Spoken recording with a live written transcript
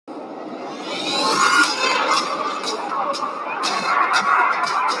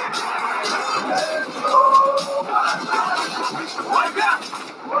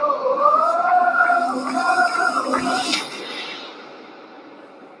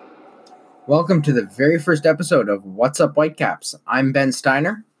Welcome to the very first episode of What's Up Whitecaps. I'm Ben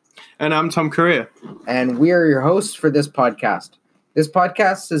Steiner. And I'm Tom Courier. And we are your hosts for this podcast. This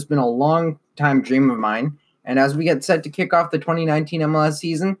podcast has been a long time dream of mine, and as we get set to kick off the 2019 MLS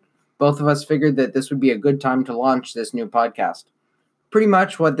season, both of us figured that this would be a good time to launch this new podcast. Pretty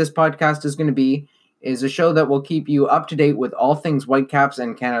much what this podcast is going to be is a show that will keep you up to date with all things Whitecaps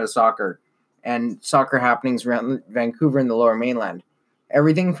and Canada soccer, and soccer happenings around Vancouver and the Lower Mainland.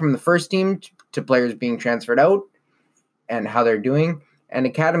 Everything from the first team to players being transferred out and how they're doing, and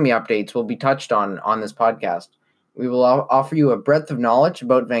academy updates will be touched on this podcast. We will offer you a breadth of knowledge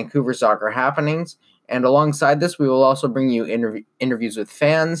about Vancouver soccer happenings, and alongside this, we will also bring you interviews with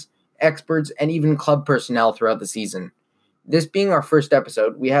fans, experts, and even club personnel throughout the season. This being our first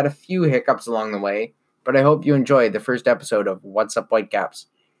episode, we had a few hiccups along the way, but I hope you enjoyed the first episode of What's Up Whitecaps.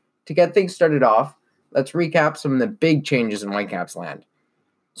 To get things started off, let's recap some of the big changes in Whitecaps land.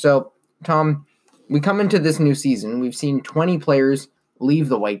 So, Tom, we come into this new season. We've seen 20 players leave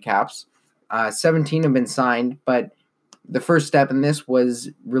the Whitecaps. 17 have been signed, but the first step in this was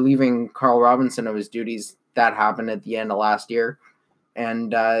relieving Carl Robinson of his duties. That happened at the end of last year.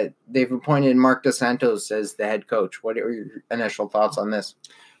 And they've appointed Marc Dos Santos as the head coach. What are your initial thoughts on this?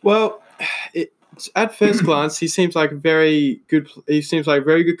 Well, at first glance, he seems like a very good. He seems like a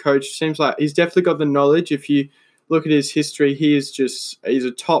very good coach. Seems like he's definitely got the knowledge. If you look at his history, he's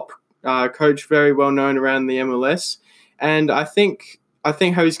a top coach, very well known around the MLS. And I think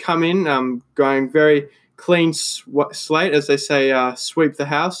how he's come in, going very clean slate, as they say, sweep the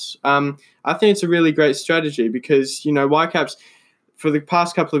house. I think it's a really great strategy because Whitecaps for the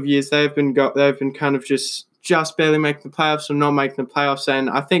past couple of years they've been kind of just barely making the playoffs or not making the playoffs, and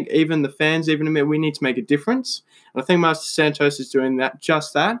I think even the fans even admit we need to make a difference. And I think Marc Dos Santos is doing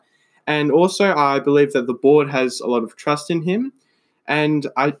that. And also, I believe that the board has a lot of trust in him. And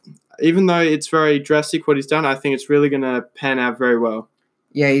even though it's very drastic what he's done, I think it's really going to pan out very well.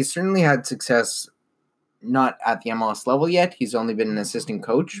 Yeah, he's certainly had success, not at the MLS level yet. He's only been an assistant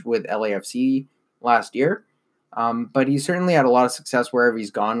coach with LAFC last year. But he's certainly had a lot of success wherever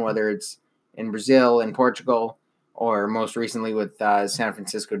he's gone, whether it's in Brazil, in Portugal, or most recently with San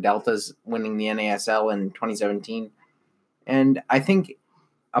Francisco Deltas winning the NASL in 2017. And I think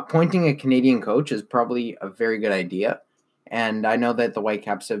appointing a Canadian coach is probably a very good idea. And I know that the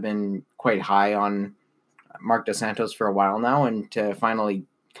Whitecaps have been quite high on Marc Dos Santos for a while now, and to finally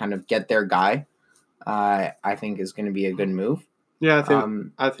kind of get their guy, I think is going to be a good move. Yeah,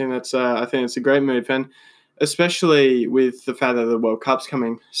 I think that's a great move, and especially with the fact that the World Cup's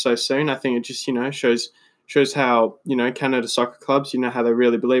coming so soon, I think it just shows how Canada soccer clubs how they're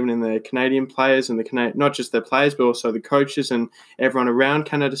really believing in the Canadian players and not just their players but also the coaches and everyone around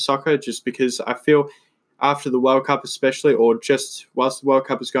Canada soccer. Just because I feel after the World Cup, especially, or just whilst the World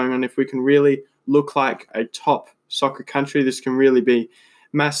Cup is going on, if we can really look like a top soccer country, this can really be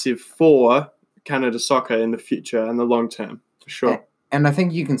massive for Canada soccer in the future and the long term, for sure. And I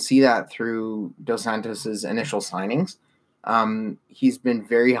think you can see that through Dos Santos' initial signings. He's been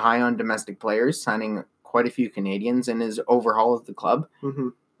very high on domestic players, signing quite a few Canadians in his overhaul of the club.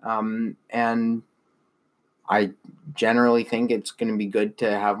 Mm-hmm. And I generally think it's going to be good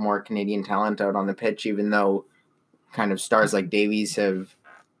to have more Canadian talent out on the pitch, even though kind of stars like Davies have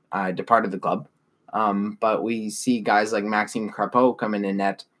departed the club. But we see guys like Maxime Crepeau coming in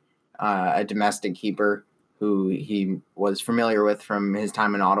at a domestic keeper who he was familiar with from his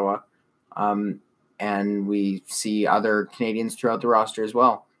time in Ottawa. And we see other Canadians throughout the roster as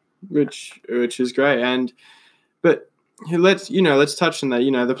well. Which is great. But let's touch on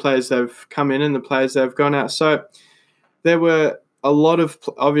that, the players that have come in and the players that have gone out. So there were a lot of,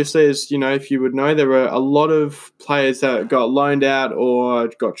 obviously, as if you would know, there were a lot of players that got loaned out or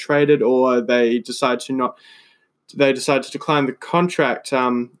got traded, or they decided to decline the contract,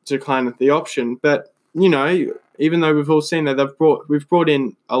 decline the option. But even though we've all seen that we've brought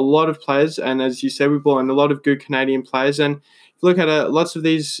in a lot of players, and as you said, we've brought in a lot of good Canadian players. And if you look at it, lots of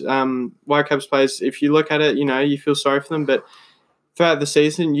these Whitecaps players, if you look at it, you feel sorry for them. But throughout the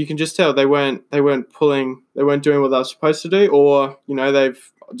season, you can just tell they weren't doing what they were supposed to do, or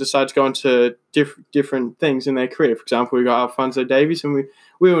they've decided to go into different things in their career. For example, we got Alphonso Davies, and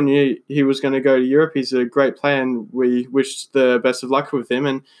we all knew he was going to go to Europe. He's a great player, and we wish the best of luck with him.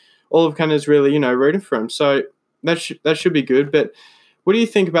 And all of Canada's really, rooting for him. So that should be good. But what do you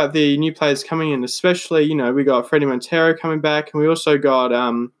think about the new players coming in? Especially, we got Freddie Montero coming back, and we also got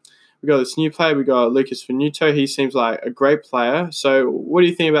this new player. We got Lucas Venuto. He seems like a great player. So what do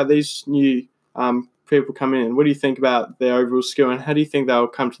you think about these new people coming in? What do you think about their overall skill, and how do you think they'll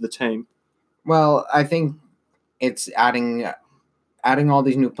come to the team? Well, I think it's adding adding all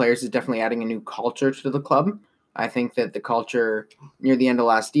these new players is definitely adding a new culture to the club. I think that the culture near the end of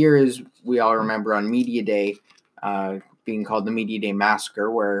last year is, we all remember on Media Day, being called the Media Day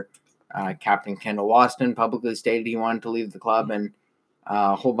Massacre, where Captain Kendall Waston publicly stated he wanted to leave the club, and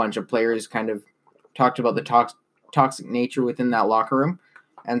a whole bunch of players kind of talked about the toxic nature within that locker room.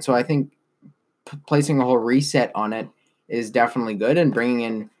 And so I think placing a whole reset on it is definitely good, and bringing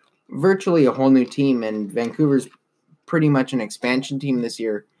in virtually a whole new team. And Vancouver's pretty much an expansion team this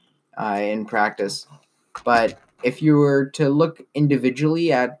year in practice. But if you were to look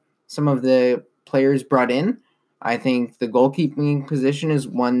individually at some of the players brought in, I think the goalkeeping position is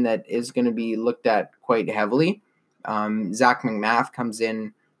one that is going to be looked at quite heavily. Zach McMath comes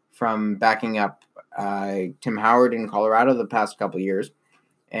in from backing up Tim Howard in Colorado the past couple of years,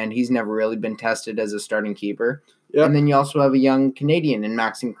 and he's never really been tested as a starting keeper. Yep. And then you also have a young Canadian in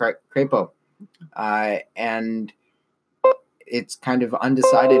Maxime Crépeau. And it's kind of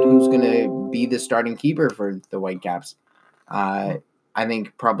undecided who's going to be the starting keeper for the Whitecaps. I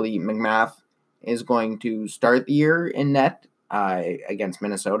think probably McMath is going to start the year in net against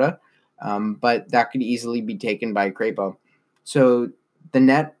Minnesota, but that could easily be taken by Crépeau. So the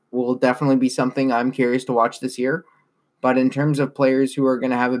net will definitely be something I'm curious to watch this year. But in terms of players who are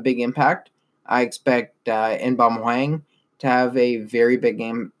going to have a big impact, I expect Inbam Hwang to have a very big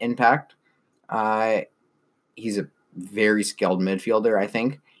impact. He's a very skilled midfielder, I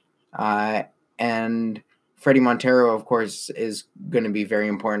think. And Freddie Montero, of course, is going to be very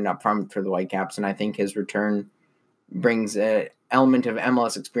important up front for the Whitecaps, and I think his return brings an element of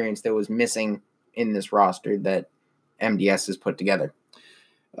MLS experience that was missing in this roster that MDS has put together.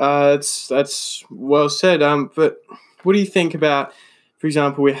 That's well said. But what do you think about, for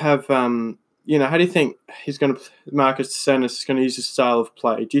example, we have, how do you think Marcus DeSantis is going to use his style of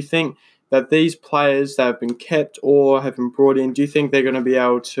play? Do you think that these players that have been kept or have been brought in, do you think they're going to be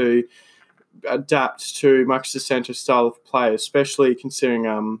able to adapt to Marcus DeSantis' style of play, especially considering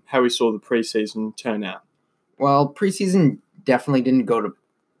how we saw the preseason turn out? Well, preseason definitely didn't go to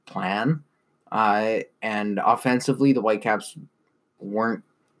plan. And offensively, the Whitecaps weren't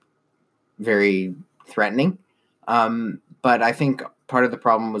very threatening. But I think part of the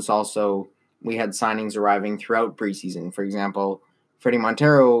problem was also we had signings arriving throughout preseason. For example, Freddie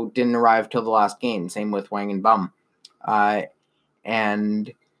Montero didn't arrive till the last game. Same with Hwang and Bum.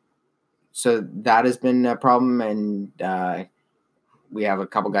 And so that has been a problem. And we have a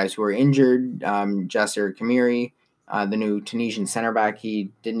couple guys who are injured. Jesser Kamiri, the new Tunisian center back,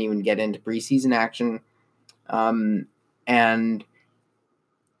 he didn't even get into preseason action. And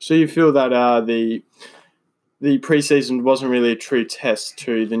so you feel that the preseason wasn't really a true test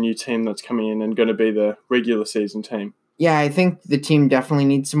to the new team that's coming in and going to be the regular season team? Yeah, I think the team definitely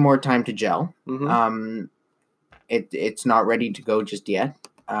needs some more time to gel. Mm-hmm. It's not ready to go just yet.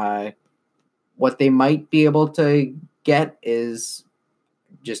 What they might be able to get is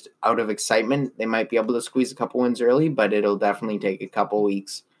just out of excitement. They might be able to squeeze a couple wins early, but it'll definitely take a couple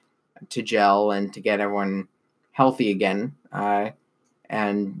weeks to gel and to get everyone healthy again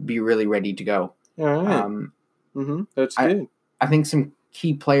and be really ready to go. All right. That's good. I think some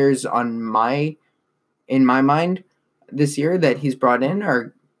key players in my mind this year that he's brought in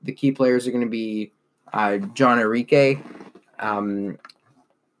are the key players are going to be John Enrique.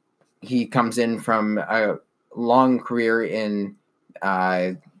 He comes in from a long career in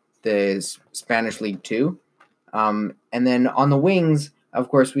the Spanish League 2. And then on the wings, of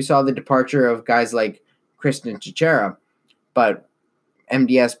course, we saw the departure of guys like Christian Chichera, but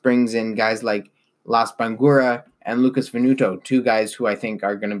MDS brings in guys like Las Bangura and Lucas Venuto, two guys who I think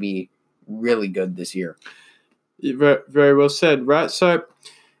are going to be really good this year. Very well said, right? So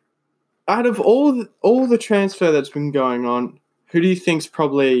out of all the transfer that's been going on, who do you think's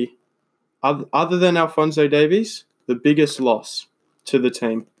probably, other than Alphonso Davies, the biggest loss to the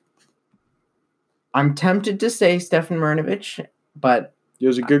team? I'm tempted to say Stefan Mrnjavich, but he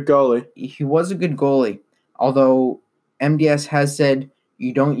was a good goalie. He was a good goalie, although MDS has said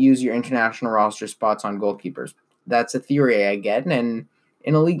you don't use your international roster spots on goalkeepers. That's a theory I get, and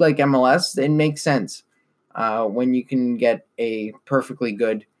in a league like MLS, it makes sense when you can get a perfectly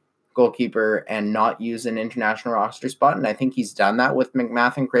good goalkeeper and not use an international roster spot, and I think he's done that with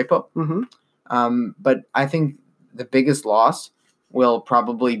McMath and Crépeau. Mm-hmm. But I think the biggest loss will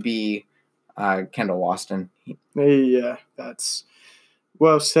probably be Kendall Waston. Yeah, that's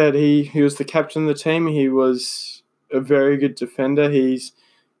well said. He was the captain of the team. He was a very good defender. He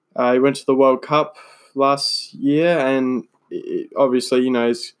went to the World Cup last year, and obviously,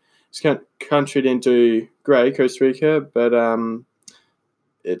 his country didn't do great, Costa Rica, but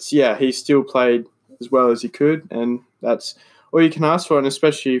he still played as well as he could, and that's all you can ask for, and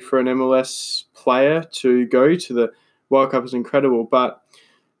especially for an MLS player to go to the World Cup is incredible. But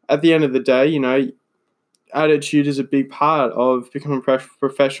at the end of the day, attitude is a big part of becoming a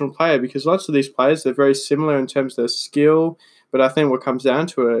professional player, because lots of these players, they're very similar in terms of their skill, but I think what comes down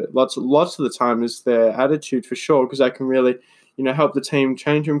to it lots of the time is their attitude, for sure, because that can really help the team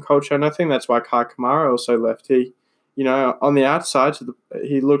change room culture. And I think that's why Kai Kamara also left. He on the outside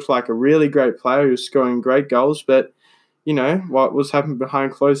he looked like a really great player who was scoring great goals, but what was happening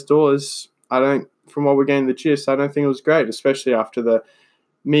behind closed doors, from what we're getting the gist, I don't think it was great, especially after the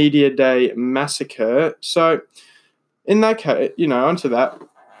Media Day massacre. So in that case, onto that,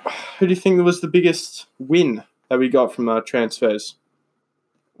 who do you think was the biggest win that we got from our transfers?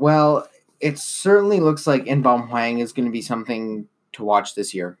 Well, it certainly looks like Inbom Hwang is going to be something to watch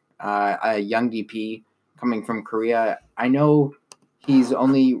this year. A young DP coming from Korea. I know he's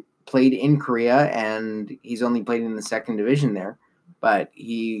only played in Korea and he's only played in the second division there, but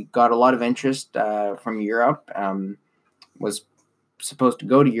he got a lot of interest from Europe, was supposed to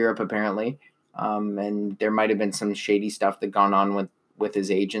go to Europe apparently, and there might have been some shady stuff that gone on with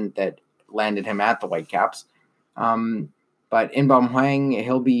his agent that landed him at the Whitecaps. But Inbom Hwang,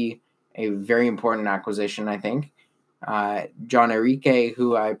 he'll be a very important acquisition, I think. John Enrique,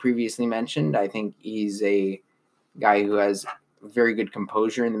 who I previously mentioned, I think he's a guy who has very good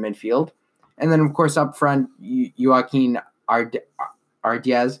composure in the midfield. And then, of course, up front, Joaquin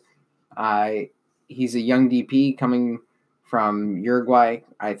Ardiaz. He's a young DP coming from Uruguay.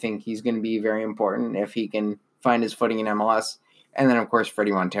 I think he's going to be very important if he can find his footing in MLS. And then, of course,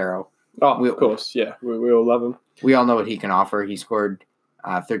 Freddie Montero. Oh, of course, yeah. We all love him. We all know what he can offer. He scored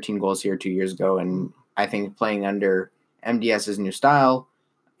 13 goals here 2 years ago, and I think playing under MDS's new style,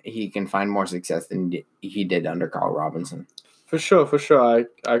 he can find more success than he did under Carl Robinson. For sure. I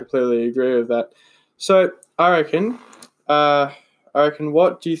completely agree with that. So I reckon,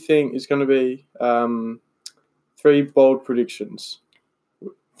 what do you think is going to be 3 bold predictions?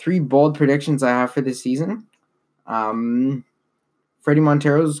 3 bold predictions I have for this season. Freddie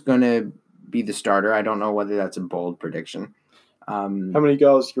Montero's going to be the starter. I don't know whether that's a bold prediction. How many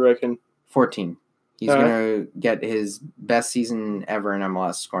goals do you reckon? 14. He's going to get his best season ever in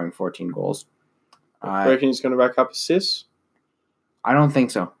MLS, scoring 14 goals. I reckon he's going to rack up assists? I don't think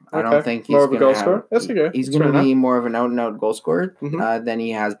so. Okay. I don't think he's more of a goal have, scorer. That's okay. He's going to be more of an out-and-out goal scorer Mm-hmm. than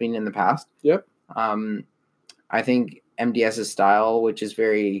he has been in the past. Yep. I think MDS's style, which is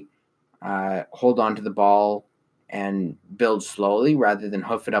very hold on to the ball and build slowly rather than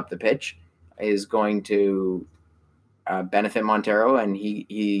hoof it up the pitch, is going to benefit Montero, and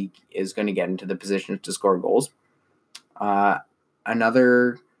he is going to get into the positions to score goals.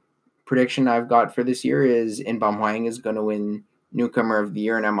 Another prediction I've got for this year is Inbom Hwang is going to win Newcomer of the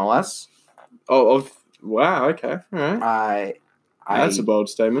Year in MLS. Oh, wow, okay. All right. That's a bold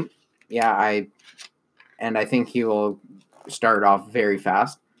statement. Yeah, I think he will start off very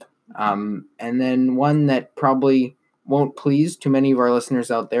fast. And then one that probably won't please too many of our listeners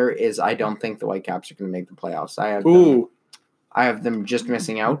out there is I don't think the Whitecaps are going to make the playoffs. I have them just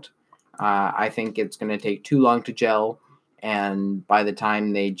missing out. I think it's going to take too long to gel, and by the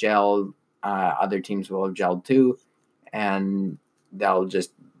time they gel, other teams will have gelled too, and they'll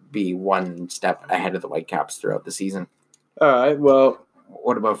just be one step ahead of the Whitecaps throughout the season. All right, well...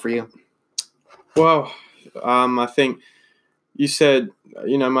 What about for you? Well, I think you said,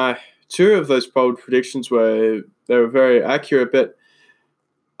 my 2 of those bold predictions were very accurate, but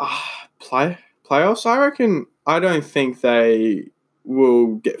playoffs, I reckon, I don't think they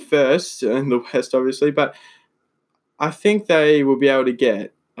will get first in the West, obviously, but I think they will be able to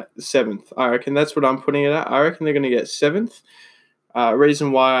get 7th. I reckon that's what I'm putting it at. I reckon they're going to get 7th.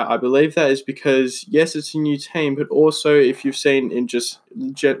 Reason why I believe that is because, yes, it's a new team, but also if you've seen in just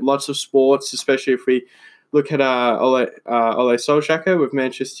lots of sports, especially if we look at Ole Solskjaer with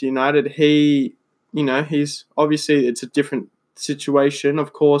Manchester United, he's obviously, it's a different situation,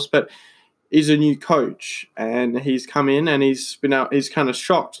 of course, but he's a new coach and he's come in and he's kind of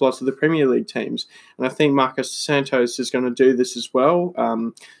shocked lots of the Premier League teams. And I think Marcos Santos is going to do this as well.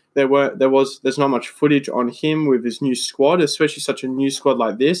 There's not much footage on him with his new squad, especially such a new squad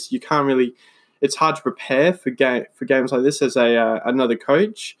like this. You can't really, it's hard to prepare for games like this as another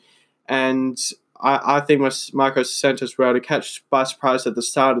coach. And I think Marcos Santos were able to catch by surprise at the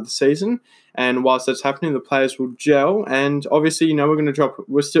start of the season. And whilst that's happening, the players will gel. And obviously,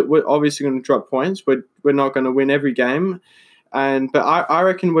 we're obviously going to drop points. We're not going to win every game. But I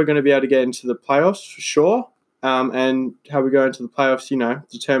reckon we're going to be able to get into the playoffs for sure. And how we go into the playoffs,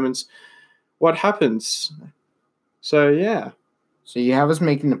 determines what happens. So, yeah. So you have us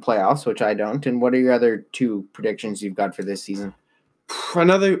making the playoffs, which I don't. And what are your other two predictions you've got for this season?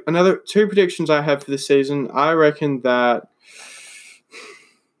 Another two predictions I have for this season. I reckon that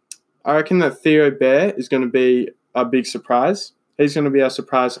Theo Bear is going to be a big surprise. He's going to be our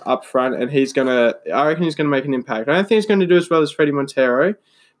surprise up front, and I reckon he's going to make an impact. I don't think he's going to do as well as Freddie Montero,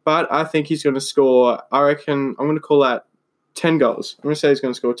 but I think he's going to score, I'm going to call that 10 goals. I'm going to say he's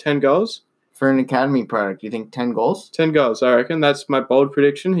going to score 10 goals. For an academy product, you think 10 goals? 10 goals, I reckon. That's my bold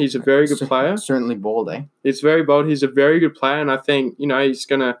prediction. He's a very good player. Certainly bold, eh? It's very bold. He's a very good player, and I think, he's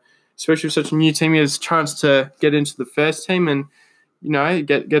going to, especially with such a new team, he has a chance to get into the first team and,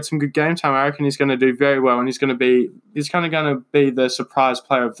 get some good game time. I reckon he's going to do very well, and he's kind of going to be the surprise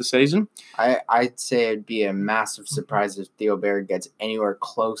player of the season. I'd say it'd be a massive surprise if Theo Bear gets anywhere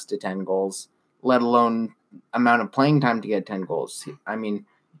close to 10 goals, let alone amount of playing time to get 10 goals. I mean,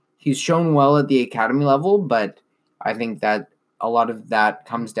 he's shown well at the academy level, but I think that a lot of that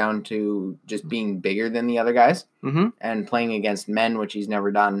comes down to just being bigger than the other guys and playing against men, which he's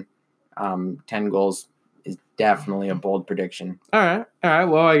never done. 10 goals is definitely a bold prediction. All right.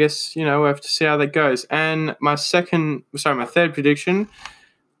 Well, I guess, we have to see how that goes. And my third prediction,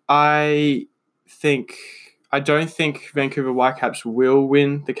 I don't think Vancouver Whitecaps will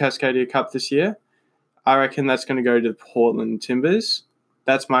win the Cascadia Cup this year. I reckon that's going to go to the Portland Timbers.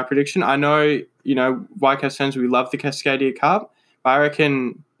 That's my prediction. I know, Whitecaps fans, we love the Cascadia Cup, but I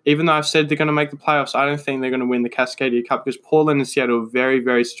reckon, even though I've said they're going to make the playoffs, I don't think they're going to win the Cascadia Cup because Portland and Seattle are very,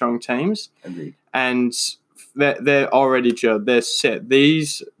 very strong teams. Agreed. And they're already gelled. They're set.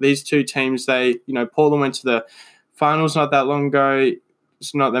 These two teams, Portland went to the finals not that long ago.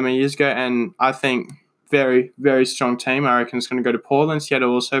 It's not that many years ago, and I think very, very strong team. I reckon it's going to go to Portland.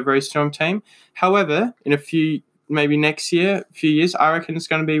 Seattle also a very strong team. However, in maybe next year, a few years, I reckon it's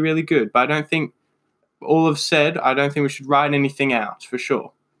going to be really good. But I don't think we should write anything out for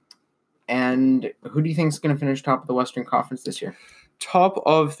sure. And who do you think is going to finish top of the Western Conference this year? Top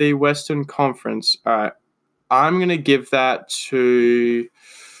of the Western Conference. All right. I'm going to give that to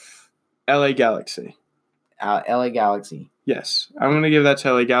LA Galaxy. LA Galaxy. Yes. I'm going to give that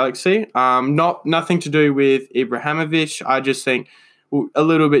to LA Galaxy. Nothing to do with Ibrahimovic. I just think a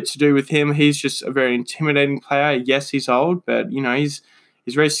little bit to do with him. He's just a very intimidating player. Yes, he's old, but, he's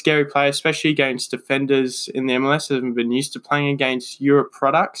a very scary player, especially against defenders in the MLS that haven't been used to playing against Europe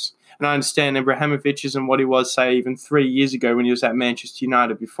products. And I understand Ibrahimovic isn't what he was, say, even 3 years ago when he was at Manchester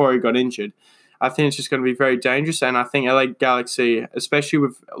United before he got injured. I think it's just going to be very dangerous, and I think LA Galaxy, especially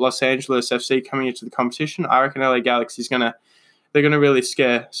with Los Angeles FC coming into the competition, I reckon LA Galaxy they're going to really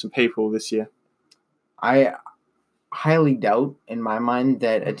scare some people this year. I highly doubt, in my mind,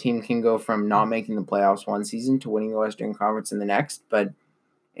 that a team can go from not making the playoffs one season to winning the Western Conference in the next, but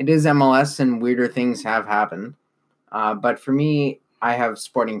it is MLS and weirder things have happened. But for me, I have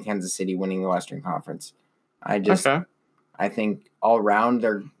Sporting Kansas City winning the Western Conference. I think all around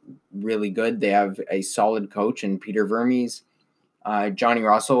they're really good. They have a solid coach in Peter Vermes. Johnny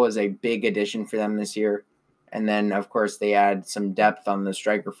Russell is a big addition for them this year. And then, of course, they add some depth on the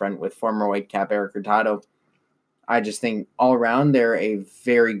striker front with former Whitecap Eric Hurtado. I just think all around they're a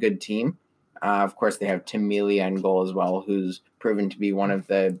very good team. Of course, they have Tim Melia in goal as well, who's proven to be one of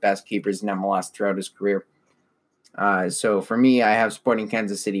the best keepers in MLS throughout his career. So for me, I have Sporting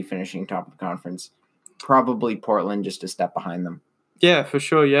Kansas City finishing top of the conference. Probably Portland just a step behind them. Yeah, for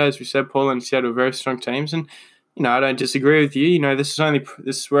sure. Yeah, as we said, Portland and Seattle are very strong teams, and I don't disagree with you. We're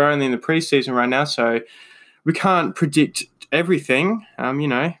only in the preseason right now, so we can't predict everything.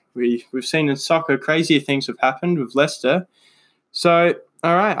 We've seen in soccer crazier things have happened with Leicester. So,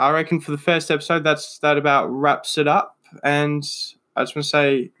 all right, I reckon for the first episode, that about wraps it up. And I just want to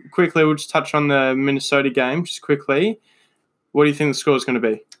say quickly, we'll just touch on the Minnesota game just quickly. What do you think the score is going to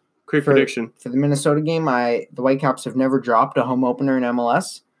be? Quick prediction. For the Minnesota game, the Whitecaps have never dropped a home opener in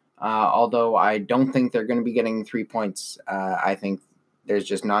MLS, although I don't think they're going to be getting 3 points. I think there's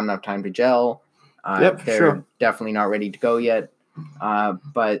just not enough time to gel. They're definitely not ready to go yet.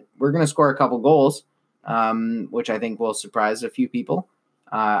 But we're going to score a couple goals, which I think will surprise a few people.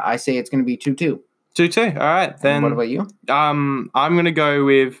 I say it's going to be 2-2. 2-2. All right. Then and what about you? I'm going to go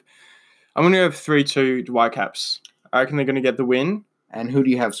with 3-2 to Whitecaps. I reckon they're going to get the win. And who do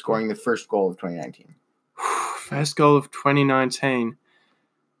you have scoring the first goal of 2019? First goal of 2019.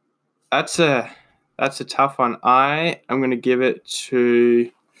 That's a tough one. I am going to give it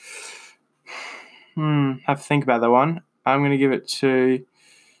to. Have to think about that one. I'm going to give it to. Do you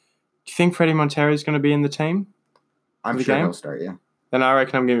think Freddie Montero is going to be in the team? I'm sure he'll start. Yeah. Then I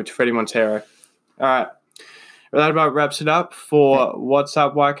reckon I'm giving it to Freddie Montero. All right. Well, that about wraps it up for What's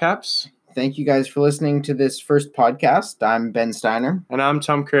Up Whitecaps. thank you guys for listening to this first podcast. I'm Ben Steiner. And I'm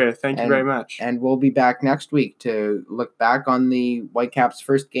Tom Creer. Thank you very much. And we'll be back next week to look back on the Whitecaps'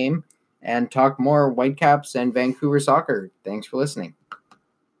 first game and talk more Whitecaps and Vancouver soccer. Thanks for listening.